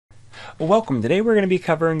Welcome. Today we're going to be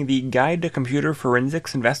covering the Guide to Computer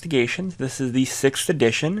Forensics Investigations. This is the 6th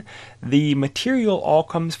edition. The material all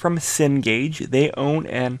comes from Cengage. They own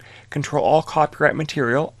and control all copyright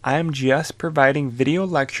material. I'm just providing video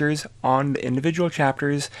lectures on the individual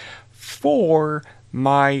chapters for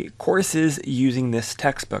my courses using this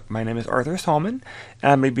textbook. My name is Arthur Salmon,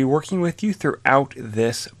 and I'm going to be working with you throughout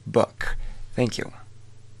this book. Thank you.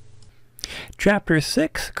 Chapter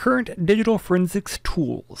 6, Current Digital Forensics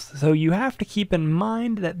Tools. So you have to keep in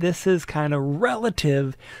mind that this is kind of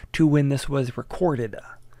relative to when this was recorded.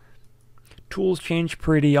 Tools change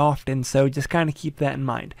pretty often, so just kind of keep that in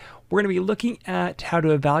mind. We're going to be looking at how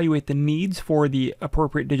to evaluate the needs for the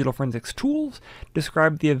appropriate digital forensics tools,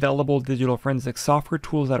 describe the available digital forensics software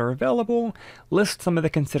tools that are available, list some of the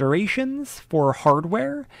considerations for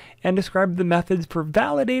hardware, and describe the methods for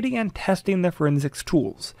validating and testing the forensics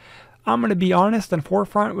tools. I'm going to be honest and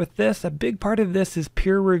forefront with this. A big part of this is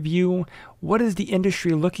peer review. What is the industry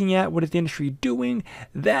looking at? What is the industry doing?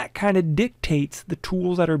 That kind of dictates the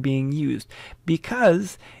tools that are being used.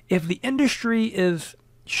 Because if the industry is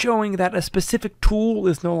showing that a specific tool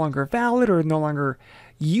is no longer valid or no longer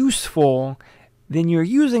useful, then you're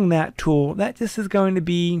using that tool. That just is going to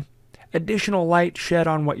be additional light shed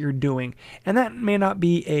on what you're doing. And that may not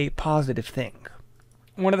be a positive thing.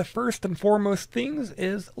 One of the first and foremost things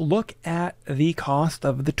is look at the cost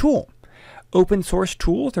of the tool. Open source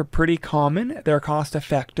tools are pretty common, they're cost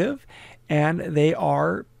effective, and they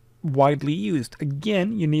are widely used.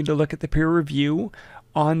 Again, you need to look at the peer review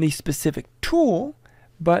on the specific tool,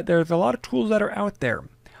 but there's a lot of tools that are out there.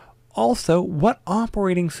 Also, what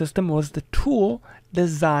operating system was the tool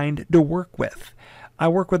designed to work with? I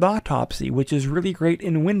work with Autopsy, which is really great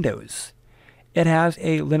in Windows. It has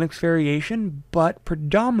a Linux variation, but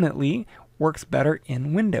predominantly works better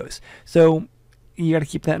in Windows. So you got to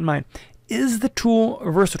keep that in mind. Is the tool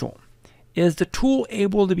versatile? Is the tool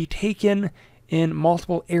able to be taken in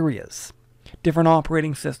multiple areas? Different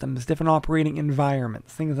operating systems, different operating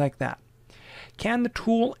environments, things like that. Can the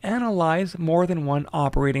tool analyze more than one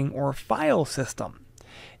operating or file system?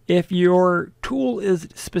 If your tool is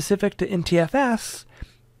specific to NTFS,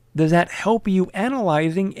 does that help you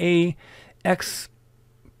analyzing a XT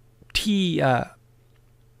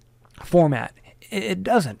format? It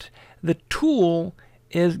doesn't. The tool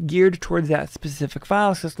is geared towards that specific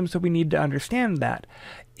file system, so we need to understand that.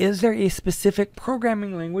 Is there a specific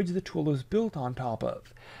programming language the tool is built on top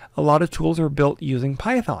of? A lot of tools are built using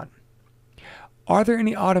Python. Are there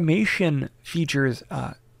any automation features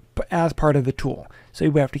as part of the tool? So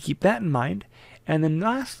we have to keep that in mind. And then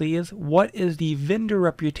lastly is, what is the vendor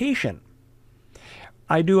reputation?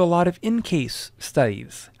 I do a lot of Incase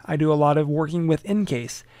studies. I do a lot of working with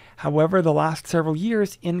Incase. However, the last several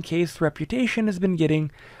years, Incase reputation has been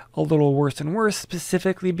getting a little worse and worse,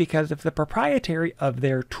 specifically because of the proprietary of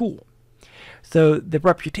their tool. So the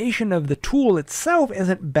reputation of the tool itself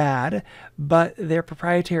isn't bad, but their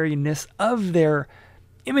proprietariness of their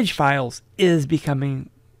image files is becoming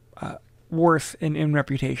worse in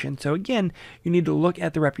reputation. So again, you need to look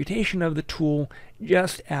at the reputation of the tool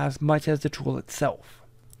just as much as the tool itself.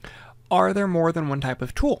 Are there more than one type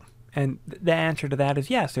of tool? And the answer to that is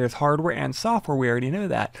yes. There's hardware and software. We already know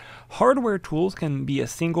that. Hardware tools can be a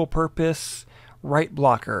single purpose write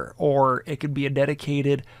blocker, or it could be a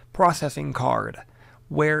dedicated processing card,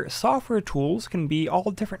 where software tools can be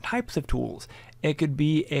all different types of tools. It could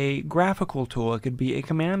be a graphical tool, it could be a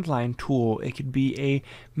command line tool, it could be a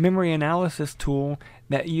memory analysis tool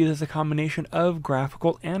that uses a combination of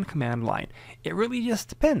graphical and command line. It really just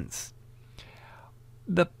depends.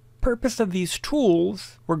 The purpose of these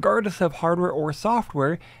tools, regardless of hardware or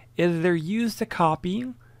software, is they're used to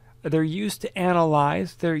copy, they're used to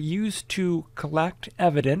analyze, they're used to collect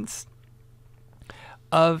evidence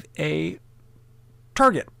of a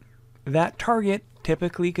target. That target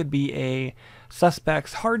typically could be a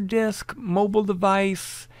suspect's hard disk, mobile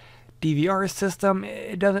device, DVR system.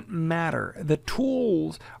 It doesn't matter. The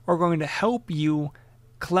tools are going to help you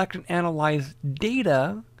collect and analyze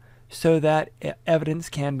data so that evidence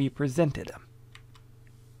can be presented.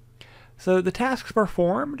 So the tasks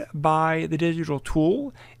performed by the digital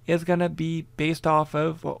tool is going to be based off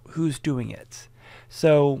of who's doing it.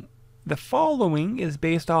 So the following is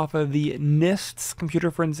based off of the NIST's Computer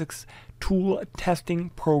Forensics Tool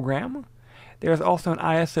Testing Program. There's also an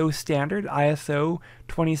ISO standard, ISO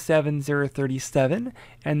 27037,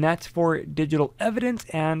 and that's for digital evidence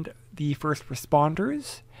and the first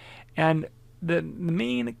responders. And the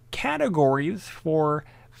main categories for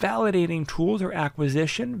validating tools are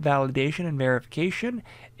acquisition, validation and verification,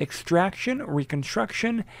 extraction,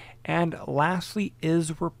 reconstruction, and lastly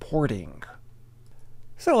is reporting.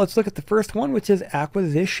 So let's look at the first one, which is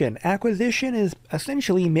acquisition. Acquisition is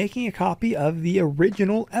essentially making a copy of the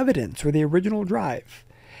original evidence or the original drive.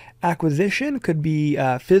 Acquisition could be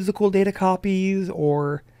physical data copies,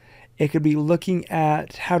 or it could be looking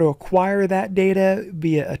at how to acquire that data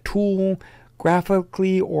via a tool,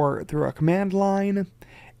 graphically, or through a command line.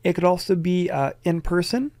 It could also be in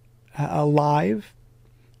person, live.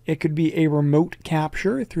 It could be a remote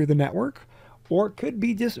capture through the network, or it could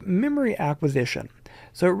be just memory acquisition.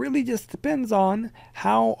 So it really just depends on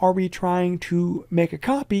how are we trying to make a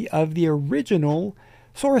copy of the original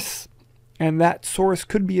source. And that source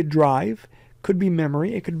could be a drive, could be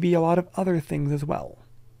memory, it could be a lot of other things as well.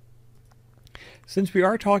 Since we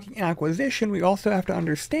are talking acquisition, we also have to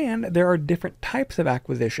understand there are different types of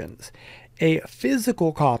acquisitions. A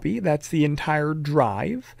physical copy, that's the entire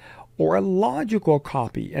drive, or a logical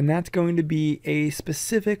copy, and that's going to be a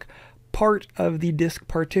specific part of the disk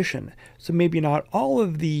partition. So maybe not all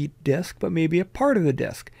of the disk, but maybe a part of the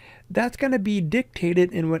disk. That's going to be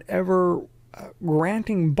dictated in whatever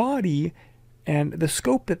granting body and the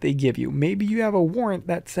scope that they give you. Maybe you have a warrant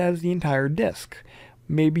that says the entire disk.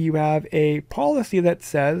 Maybe you have a policy that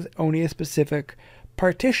says only a specific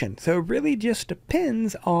partition. So it really just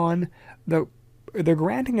depends on the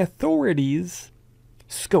granting authority's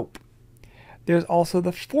scope. There's also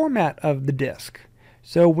the format of the disk.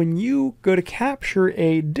 So when you go to capture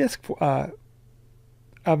a disk of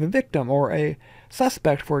a victim or a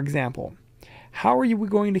suspect, for example, how are you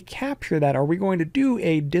going to capture that? Are we going to do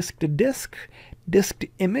a disk-to-disk,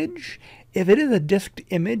 disk-to-image? If it is a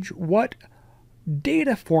disk-to-image, what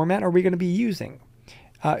data format are we going to be using?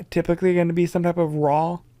 Typically going to be some type of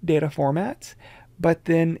raw data format, but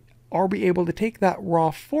then are we able to take that raw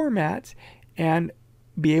format and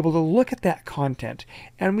be able to look at that content?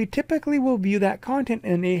 And we typically will view that content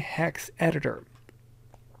in a hex editor.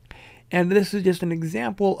 And this is just an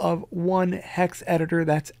example of one hex editor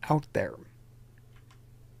that's out there.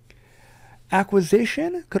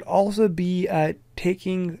 Acquisition could also be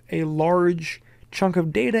taking a large chunk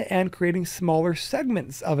of data and creating smaller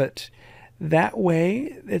segments of it. That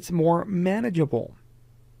way, it's more manageable.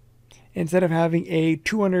 Instead of having a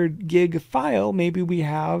 200 gig file, maybe we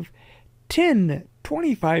have 10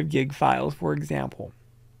 25 gig files, for example.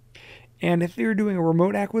 And if you're doing a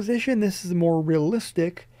remote acquisition, this is more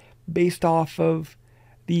realistic based off of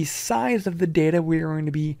the size of the data we're going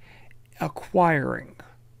to be acquiring.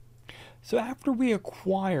 So after we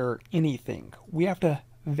acquire anything, we have to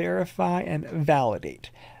verify and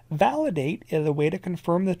validate. Validate is a way to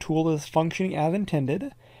confirm the tool is functioning as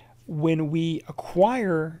intended. When we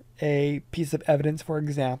acquire a piece of evidence, for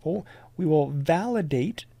example, we will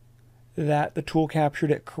validate that the tool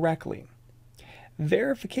captured it correctly.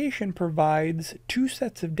 Verification provides two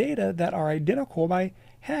sets of data that are identical by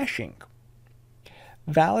hashing.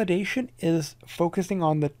 Validation is focusing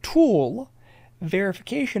on the tool.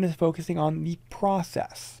 Verification is focusing on the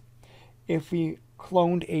process. If we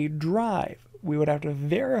cloned a drive, we would have to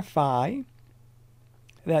verify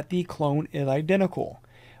that the clone is identical.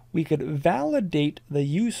 We could validate the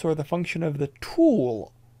use or the function of the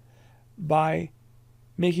tool by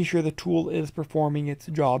making sure the tool is performing its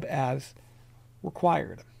job as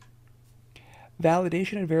required.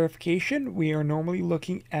 Validation and verification, we are normally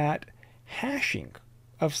looking at hashing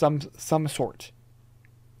of some sort.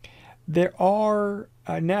 There are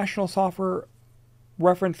National Software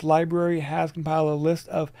Reference Library has compiled a list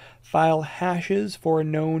of file hashes for a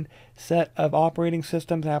known set of operating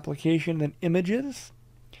systems, applications, and images.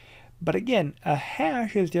 But again, a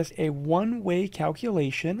hash is just a one-way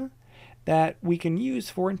calculation that we can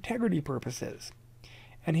use for integrity purposes.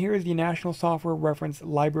 And here is the National Software Reference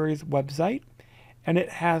Library's website, and it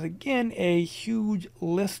has again a huge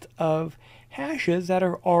list of hashes that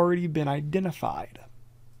have already been identified.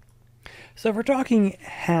 So if we're talking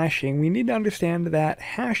hashing, we need to understand that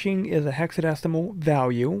hashing is a hexadecimal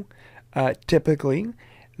value, typically,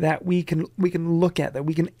 that we can look at, that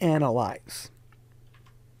we can analyze.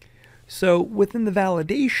 So within the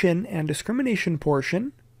validation and discrimination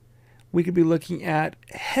portion, we could be looking at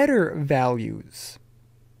header values.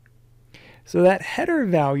 So that header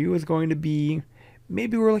value is going to be,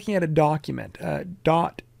 maybe we're looking at a document,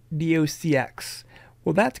 .docx.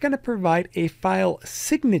 Well, that's going to provide a file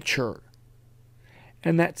signature.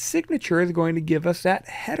 And that signature is going to give us that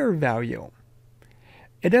header value.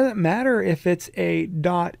 It doesn't matter if it's a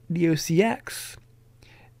 .docx.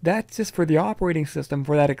 That's just for the operating system,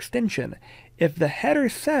 for that extension. If the header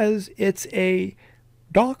says it's a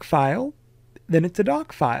doc file, then it's a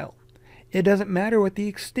doc file. It doesn't matter what the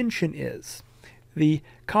extension is. The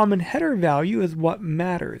common header value is what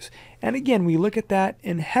matters. And again, we look at that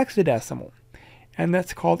in hexadecimal. and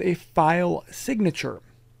that's called a file signature.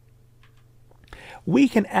 We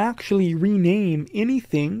can actually rename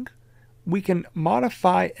anything. We can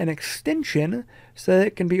modify an extension so that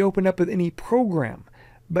it can be opened up with any program.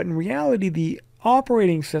 But in reality, the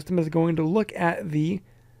operating system is going to look at the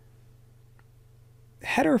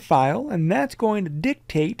header file, and that's going to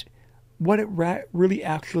dictate what it really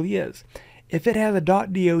actually is. If it has a .doc,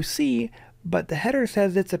 but the header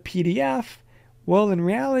says it's a PDF, well, in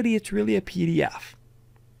reality, it's really a PDF.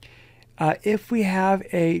 If we have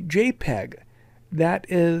a JPEG that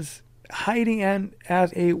is hiding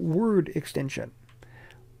as a Word extension,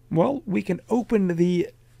 well, we can open the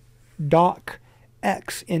docx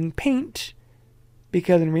in Paint,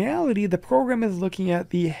 because in reality, the program is looking at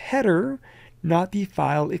the header, not the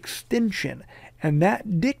file extension, and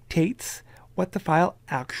that dictates what the file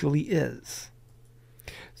actually is.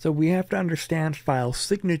 So we have to understand file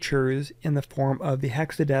signatures in the form of the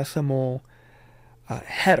hexadecimal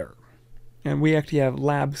header. And we actually have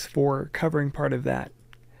labs for covering part of that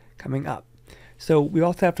coming up. So we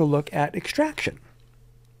also have to look at extraction.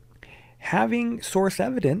 Having source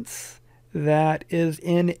evidence that is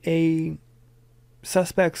in a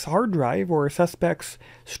suspect's hard drive or a suspect's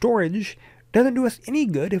storage doesn't do us any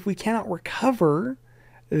good if we cannot recover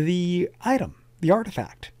the item, the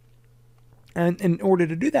artifact. And in order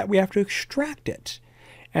to do that, we have to extract it.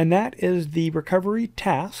 And that is the recovery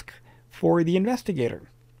task for the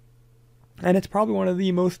investigator. And it's probably one of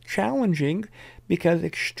the most challenging, because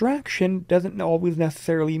extraction doesn't always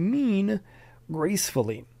necessarily mean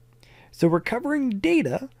gracefully. So recovering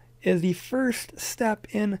data is the first step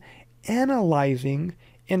in analyzing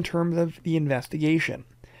in terms of the investigation.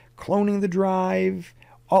 Cloning the drive,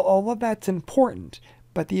 all of that's important,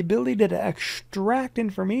 but the ability to extract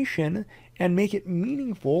information and make it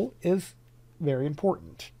meaningful is very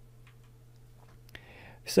important.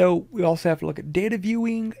 So we also have to look at data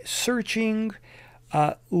viewing, searching,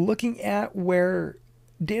 looking at where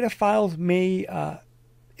data files may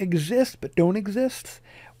exist but don't exist,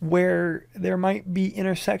 where there might be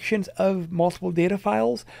intersections of multiple data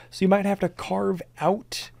files. So you might have to carve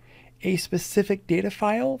out a specific data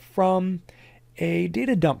file from a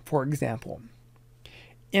data dump, for example.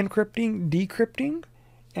 Encrypting, decrypting,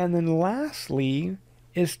 and then lastly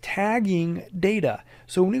is tagging data.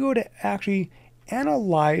 So when we go to actually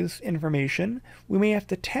analyze information, we may have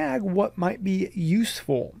to tag what might be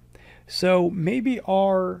useful. So maybe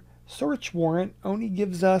our search warrant only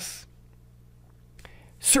gives us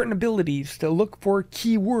certain abilities to look for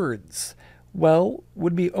keywords. Well,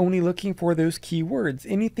 would be only looking for those keywords.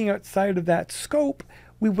 Anything outside of that scope,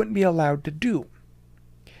 we wouldn't be allowed to do.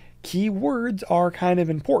 Keywords are kind of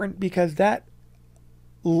important because that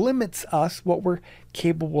limits us what we're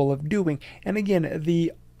capable of doing. And again,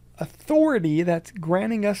 the authority that's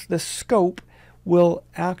granting us the scope will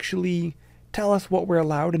actually tell us what we're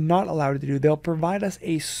allowed and not allowed to do. They'll provide us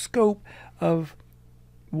a scope of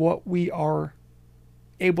what we are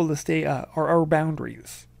able to stay, our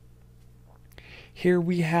boundaries. Here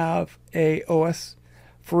we have a OS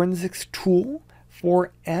forensics tool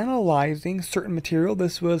for analyzing certain material.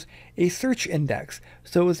 This was a search index,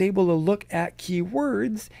 so it was able to look at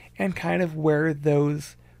keywords and kind of where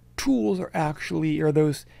those tools are actually, or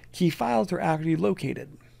those key files are actually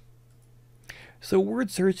located. So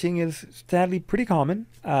word searching is sadly pretty common.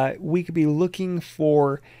 We could be looking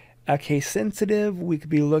for a case sensitive, we could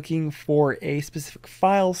be looking for a specific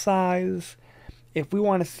file size. If we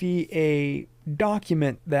want to see a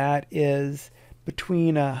document that is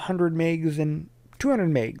between 100 megs and 200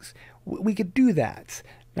 megs, we could do that.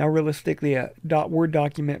 Now realistically, a Word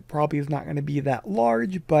document probably is not going to be that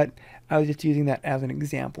large, but I was just using that as an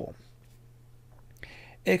example.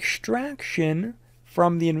 Extraction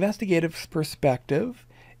from the investigative perspective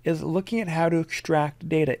is looking at how to extract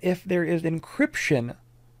data. If there is encryption,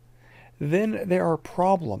 then there are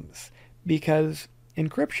problems, because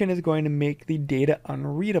encryption is going to make the data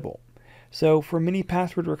unreadable. So for many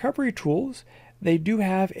password recovery tools, they do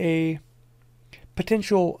have a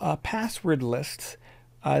potential password lists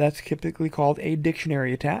that's typically called a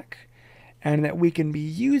dictionary attack, and that we can be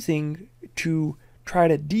using to try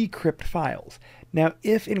to decrypt files. Now,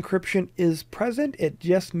 if encryption is present, it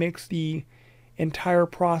just makes the entire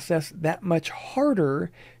process that much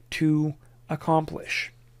harder to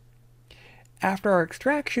accomplish. After our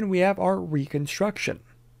extraction, we have our reconstruction.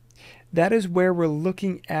 That is where we're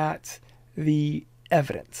looking at the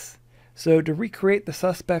evidence. So to recreate the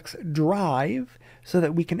suspect's drive so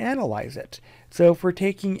that we can analyze it. So if we're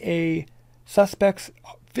taking a suspect's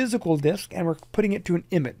physical disk and we're putting it to an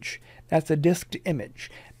image, that's a disk to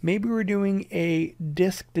image. Maybe we're doing a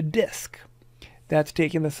disk to disk. That's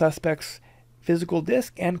taking the suspect's physical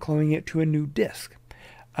disk and cloning it to a new disk.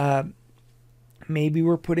 Maybe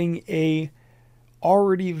we're putting a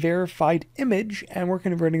already verified image and we're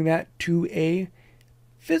converting that to a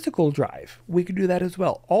physical drive. We could do that as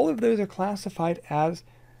well. All of those are classified as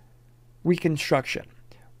reconstruction.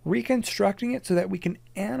 Reconstructing it so that we can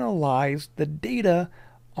analyze the data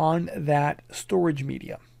on that storage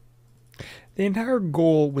media. The entire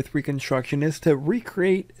goal with reconstruction is to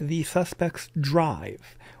recreate the suspect's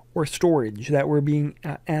drive or storage that we're being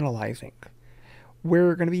analyzing.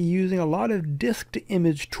 We're going to be using a lot of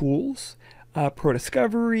disk-to-image tools,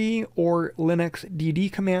 ProDiscovery or Linux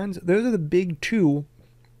DD commands. Those are the big two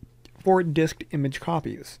for disk-to-image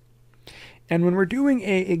copies. And when we're doing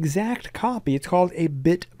an exact copy, it's called a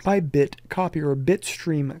bit-by-bit copy or a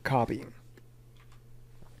bitstream copy.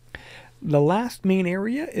 The last main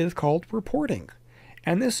area is called reporting.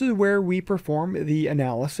 And this is where we perform the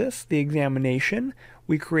analysis, the examination.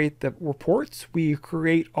 We create the reports. We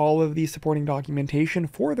create all of the supporting documentation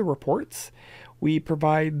for the reports. We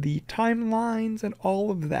provide the timelines and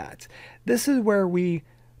all of that. This is where we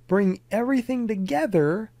bring everything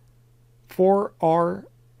together for our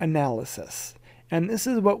analysis. And this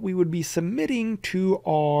is what we would be submitting to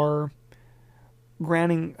our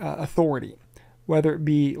granting authority, whether it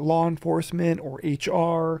be law enforcement or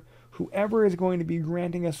HR, whoever is going to be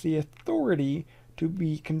granting us the authority to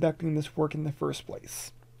be conducting this work in the first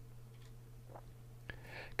place.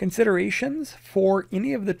 Considerations for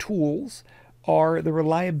any of the tools are the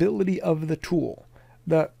reliability of the tool,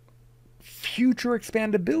 the future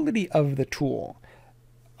expandability of the tool.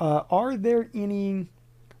 Are there any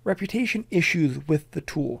reputation issues with the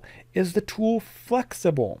tool? Is the tool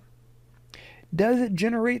flexible? Does it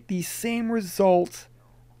generate the same results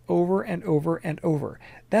over and over and over?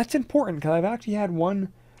 That's important because I've actually had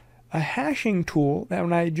a hashing tool that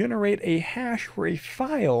when I generate a hash for a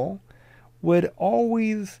file would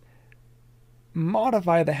always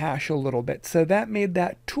modify the hash a little bit. So that made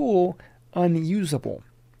that tool unusable.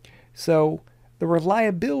 So the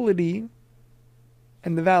reliability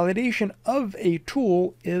and the validation of a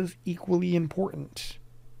tool is equally important.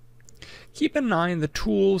 Keep in mind the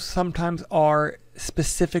tools sometimes are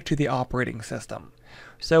specific to the operating system.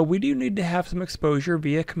 So we do need to have some exposure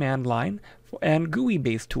via command line and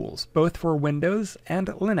GUI-based tools, both for Windows and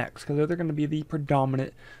Linux, because those are going to be the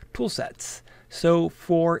predominant tool sets. So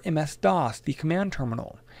for MS-DOS, the command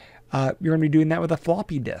terminal, you're going to be doing that with a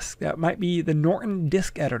floppy disk. That might be the Norton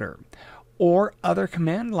Disk Editor, or other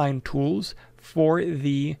command line tools for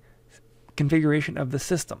the configuration of the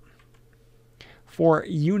system. For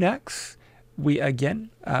Unix,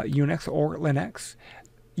 Unix or Linux,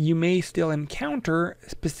 you may still encounter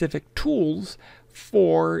specific tools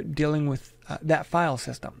for dealing with that file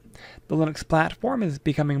system. The Linux platform is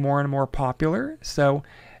becoming more and more popular, so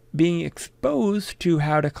being exposed to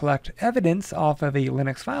how to collect evidence off of a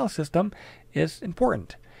Linux file system is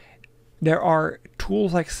important. There are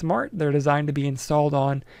tools like Smart that are designed to be installed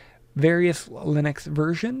on various Linux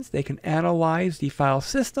versions. They can analyze the file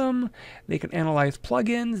system, they can analyze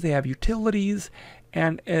plugins, they have utilities,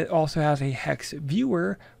 and it also has a hex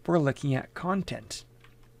viewer for looking at content.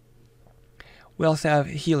 We also have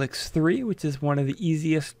Helix 3, which is one of the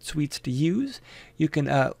easiest suites to use. You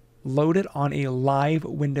can load it on a live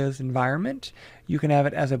Windows environment. You can have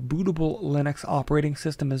it as a bootable Linux operating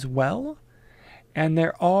system as well. And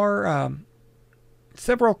there are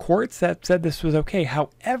several courts that said this was okay.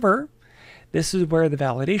 However, this is where the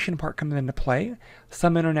validation part comes into play.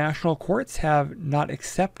 Some international courts have not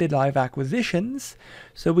accepted live acquisitions,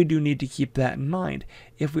 so we do need to keep that in mind.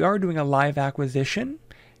 If we are doing a live acquisition,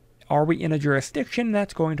 are we in a jurisdiction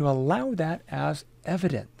that's going to allow that as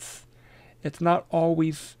evidence? It's not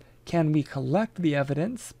always can we collect the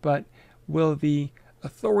evidence, but will the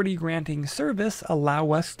authority granting service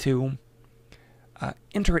allow us to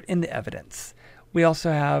enter it into evidence? We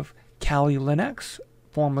also have Kali Linux,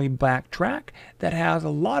 formerly Backtrack, that has a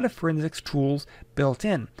lot of forensics tools built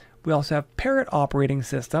in. We also have Parrot operating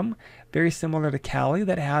system, very similar to Kali,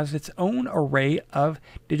 that has its own array of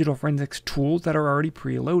digital forensics tools that are already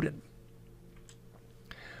preloaded.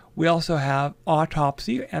 We also have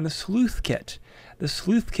Autopsy and the Sleuth Kit. The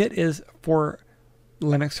Sleuth Kit is for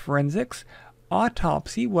Linux forensics.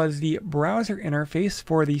 Autopsy was the browser interface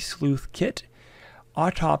for the Sleuth Kit.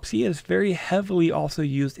 Autopsy is very heavily also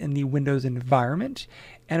used in the Windows environment,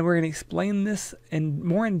 and we're going to explain this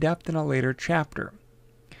more in depth in a later chapter.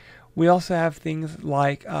 We also have things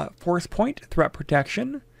like ForcePoint threat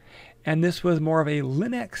protection, and this was more of a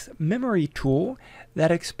Linux memory tool that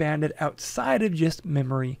expanded outside of just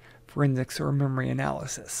memory forensics or memory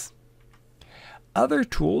analysis. Other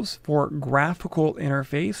tools for graphical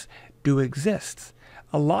interface do exist.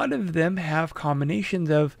 A lot of them have combinations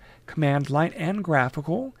of command line and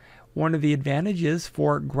graphical. One of the advantages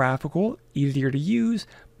for graphical, easier to use,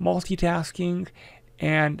 multitasking,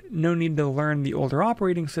 and no need to learn the older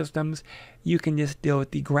operating systems. You can just deal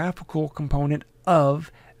with the graphical component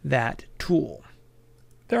of that tool.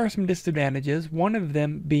 There are some disadvantages, one of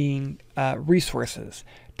them being resources.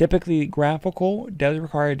 Typically, graphical does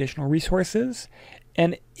require additional resources,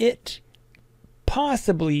 and it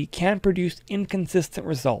possibly can produce inconsistent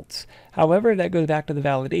results. However, that goes back to the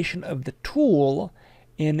validation of the tool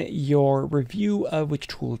in your review of which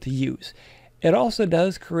tool to use. It also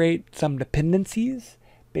does create some dependencies.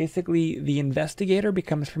 Basically, the investigator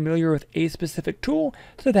becomes familiar with a specific tool,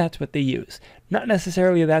 so that's what they use. Not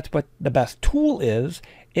necessarily that's what the best tool is,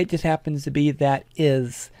 it just happens to be that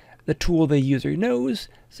is the tool the user knows,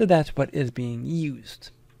 so that's what is being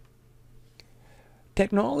used.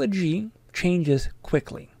 Technology changes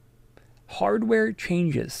quickly. Hardware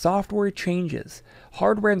changes, software changes.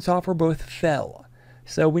 Hardware and software both fell.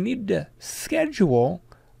 So we need to schedule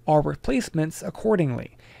our replacements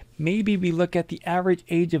accordingly. Maybe we look at the average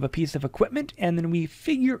age of a piece of equipment and then we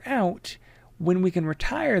figure out when we can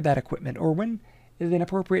retire that equipment or when is an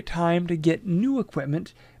appropriate time to get new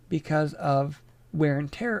equipment because of wear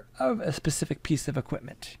and tear of a specific piece of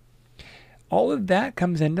equipment. All of that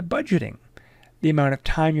comes into budgeting. The amount of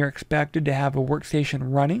time you're expected to have a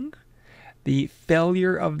workstation running, the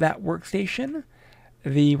failure of that workstation,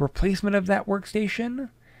 the replacement of that workstation,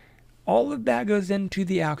 all of that goes into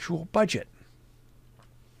the actual budget.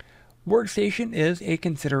 Workstation is a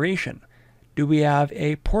consideration. Do we have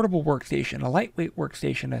a portable workstation, a lightweight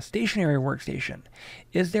workstation, a stationary workstation?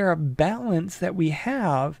 Is there a balance that we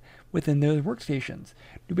have within those workstations?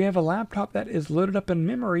 Do we have a laptop that is loaded up in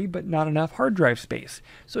memory but not enough hard drive space?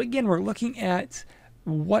 So again, we're looking at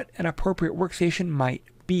what an appropriate workstation might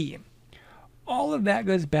be. All of that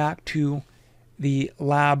goes back to the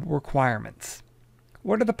lab requirements.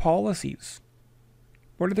 What are the policies?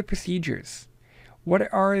 What are the procedures?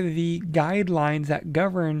 What are the guidelines that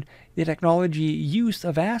govern the technology use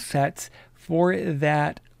of assets for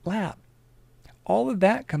that lab? All of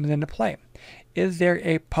that comes into play. Is there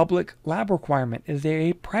a public lab requirement? Is there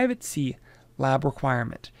a privacy lab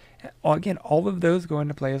requirement? Again, all of those go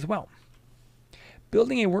into play as well.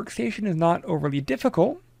 Building a workstation is not overly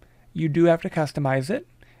difficult. You do have to customize it.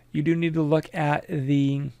 You do need to look at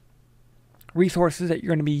the resources that you're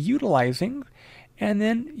going to be utilizing, and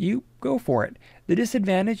then you go for it. The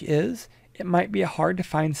disadvantage is it might be hard to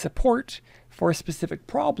find support for specific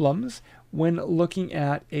problems when looking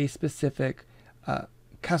at a specific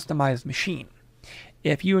customized machine.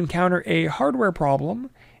 If you encounter a hardware problem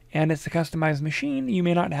and it's a customized machine, you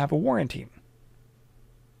may not have a warranty.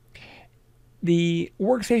 The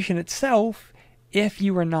workstation itself, if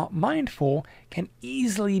you are not mindful, can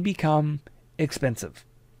easily become expensive.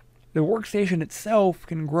 The workstation itself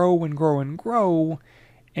can grow and grow and grow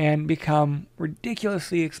and become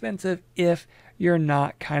ridiculously expensive if you're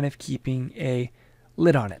not kind of keeping a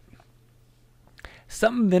lid on it.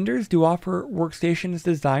 Some vendors do offer workstations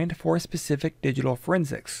designed for specific digital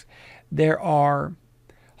forensics. There are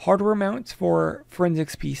hardware mounts for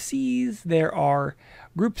forensics PCs. There are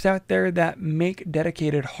groups out there that make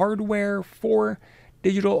dedicated hardware for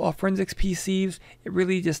digital forensics PCs. It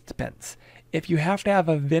really just depends. If you have to have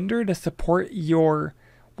a vendor to support your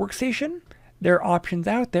workstation, there are options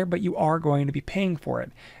out there, but you are going to be paying for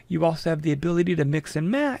it. You also have the ability to mix and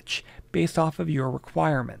match based off of your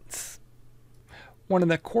requirements. One of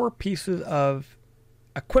the core pieces of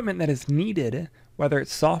equipment that is needed, whether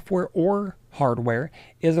it's software or hardware,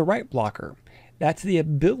 is a write blocker. That's the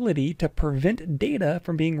ability to prevent data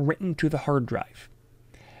from being written to the hard drive.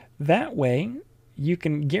 That way, you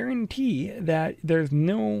can guarantee that there's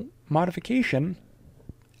no modification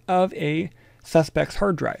of a suspect's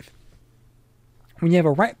hard drive. When you have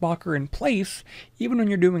a write blocker in place, even when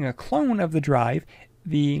you're doing a clone of the drive,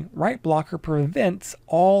 the write blocker prevents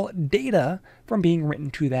all data from being written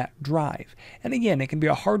to that drive. And again, it can be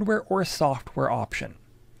a hardware or a software option.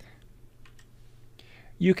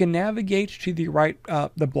 You can navigate to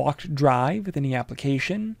the blocked drive within the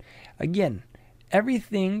application. Again,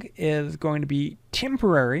 everything is going to be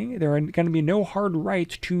temporary. There are going to be no hard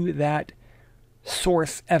writes to that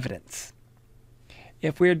source evidence.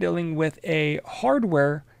 If we're dealing with a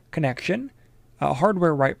hardware connection, a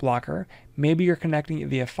hardware write blocker, maybe you're connecting it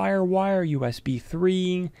via FireWire, USB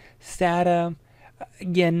 3, SATA.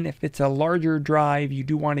 Again, if it's a larger drive, you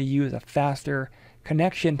do want to use a faster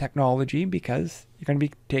connection technology because you're going to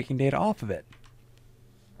be taking data off of it.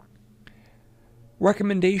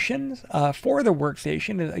 Recommendations for the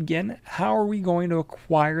workstation is, again, how are we going to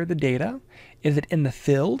acquire the data? Is it in the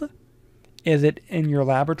field? Is it in your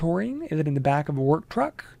laboratory? Is it in the back of a work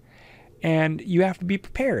truck? And you have to be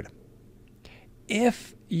prepared.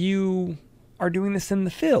 If you are doing this in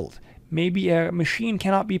the field, maybe a machine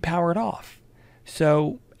cannot be powered off.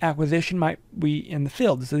 So acquisition might be in the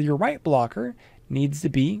field. So your right blocker needs to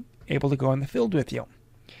be able to go in the field with you.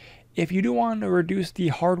 If you do want to reduce the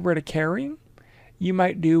hardware to carry, you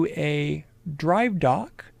might do a drive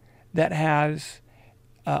dock that has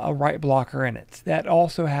a right blocker in it. That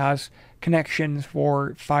also has connections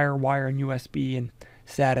for FireWire and USB and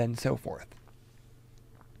SATA and so forth.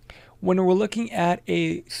 When we're looking at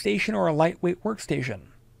a station or a lightweight workstation,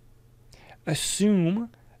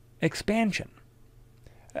 assume expansion.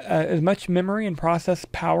 As much memory and process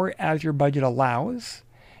power as your budget allows,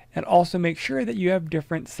 and also make sure that you have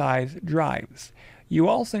different size drives. You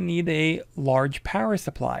also need a large power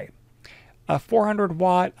supply. A 400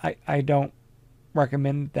 watt, I don't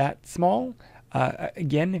recommend that small.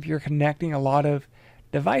 Again, if you're connecting a lot of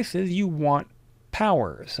devices, you want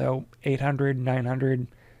power, so 800, 900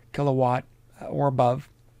 kilowatt or above.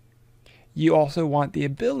 You also want the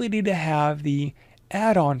ability to have the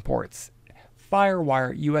add-on ports,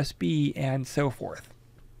 FireWire, USB, and so forth.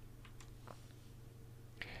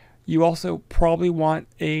 You also probably want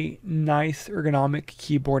a nice ergonomic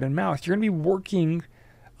keyboard and mouse. You're going to be working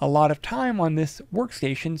a lot of time on this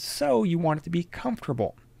workstation, so you want it to be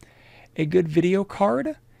comfortable. A good video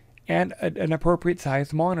card and an appropriate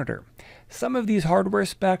sized monitor. Some of these hardware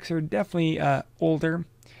specs are definitely older.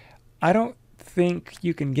 I don't think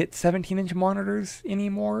you can get 17-inch monitors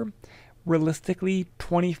anymore. Realistically,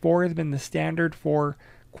 24 has been the standard for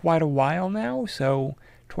quite a while now, so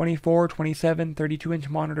 24, 27, 32-inch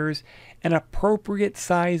monitors, an appropriate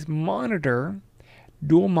size monitor,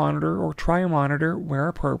 dual monitor or tri-monitor where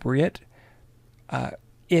appropriate,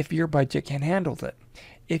 if your budget can handle it.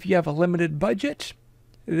 If you have a limited budget,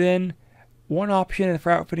 then one option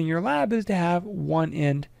for outfitting your lab is to have one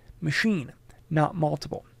end machine, not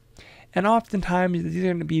multiple. And oftentimes these are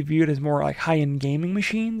going to be viewed as more like high-end gaming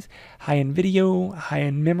machines, high-end video,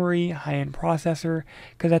 high-end memory, high-end processor,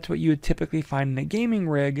 because that's what you would typically find in a gaming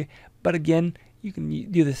rig. But again, you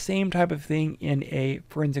can do the same type of thing in a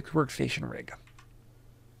forensics workstation rig.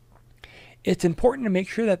 It's important to make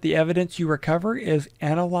sure that the evidence you recover is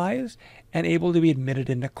analyzed and able to be admitted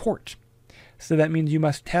into court. So that means you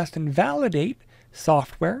must test and validate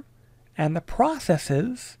software and the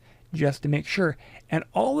processes just to make sure. And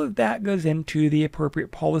all of that goes into the appropriate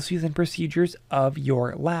policies and procedures of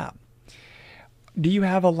your lab. Do you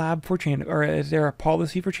have a lab for chain, or is there a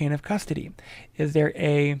policy for chain of custody? Is there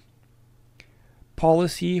a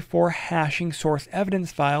policy for hashing source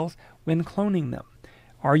evidence files when cloning them?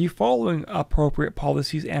 Are you following appropriate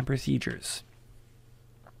policies and procedures?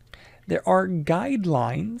 There are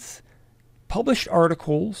guidelines, published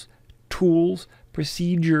articles, tools,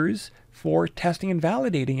 procedures for testing and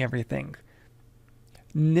validating everything.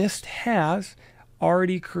 NIST has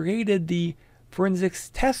already created the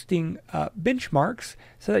forensics testing benchmarks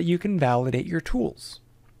so that you can validate your tools.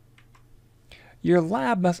 Your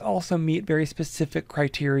lab must also meet very specific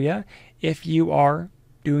criteria if you are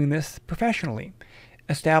doing this professionally.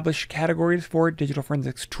 Establish categories for digital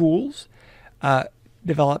forensics tools,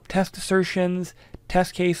 develop test assertions,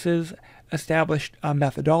 test cases, establish a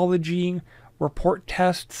methodology, report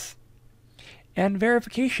tests, and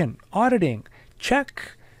verification, auditing,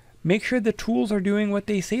 check, make sure the tools are doing what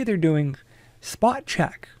they say they're doing, spot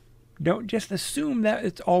check. Don't just assume that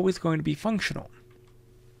it's always going to be functional.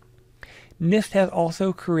 NIST has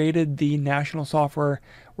also created the National Software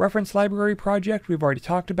Reference Library Project. We've already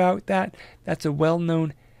talked about that. That's a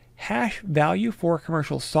well-known hash value for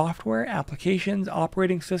commercial software, applications,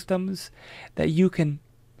 operating systems that you can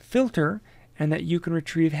filter and that you can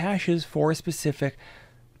retrieve hashes for specific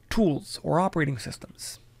tools or operating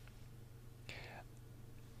systems.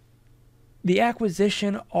 The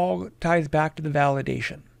acquisition all ties back to the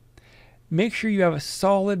validation. Make sure you have a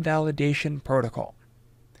solid validation protocol.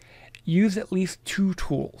 Use at least 2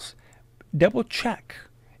 tools. Double check.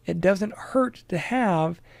 It doesn't hurt to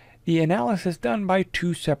have the analysis done by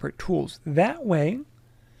 2 separate tools. That way,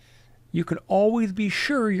 you can always be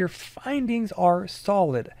sure your findings are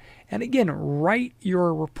solid. And again, write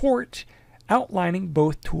your report outlining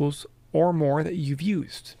both tools or more that you've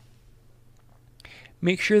used.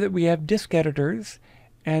 Make sure that we have disk editors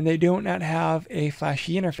and they do not have a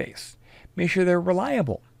flashy interface. Make sure they're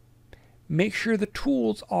reliable. Make sure the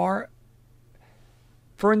tools are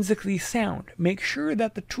forensically sound. Make sure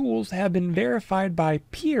that the tools have been verified by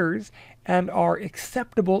peers and are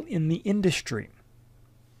acceptable in the industry.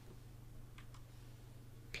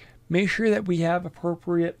 Make sure that we have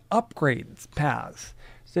appropriate upgrades paths.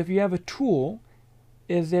 So if you have a tool,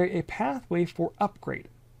 is there a pathway for upgrade?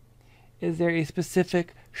 Is there a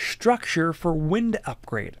specific structure for when to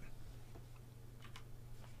upgrade?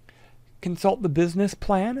 Consult the business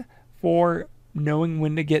plan for knowing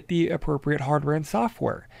when to get the appropriate hardware and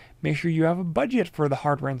software. Make sure you have a budget for the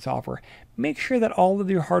hardware and software. Make sure that all of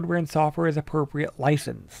your hardware and software is appropriate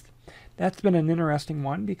licensed. That's been an interesting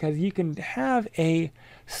one because you can have a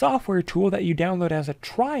software tool that you download as a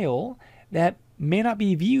trial that may not be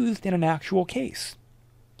used in an actual case.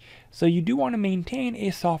 So you do want to maintain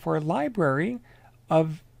a software library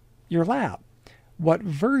of your lab. What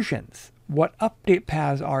versions, what update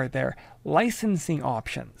paths are there, licensing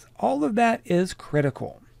options, all of that is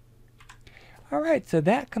critical. Alright, so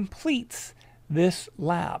that completes this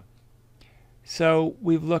lab. So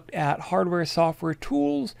we've looked at hardware, software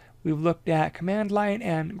tools, we've looked at command line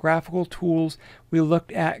and graphical tools, we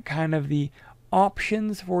looked at kind of the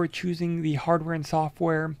options for choosing the hardware and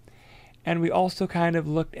software, and we also kind of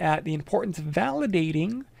looked at the importance of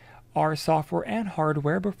validating our software and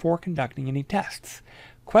hardware before conducting any tests.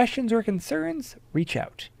 Questions or concerns? Reach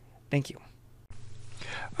out. Thank you.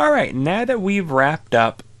 Alright, now that we've wrapped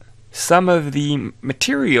up some of the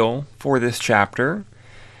material for this chapter,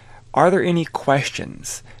 are there any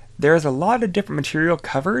questions? There's a lot of different material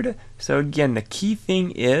covered, so again, the key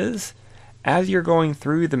thing is, as you're going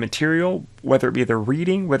through the material, whether it be the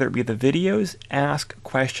reading, whether it be the videos, ask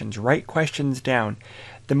questions, write questions down.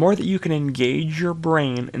 The more that you can engage your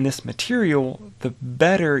brain in this material, the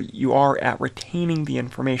better you are at retaining the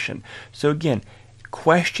information. So again,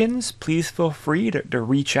 questions, please feel free to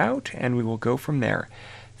reach out and we will go from there.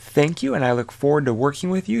 Thank you, and I look forward to working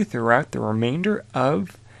with you throughout the remainder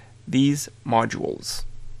of these modules.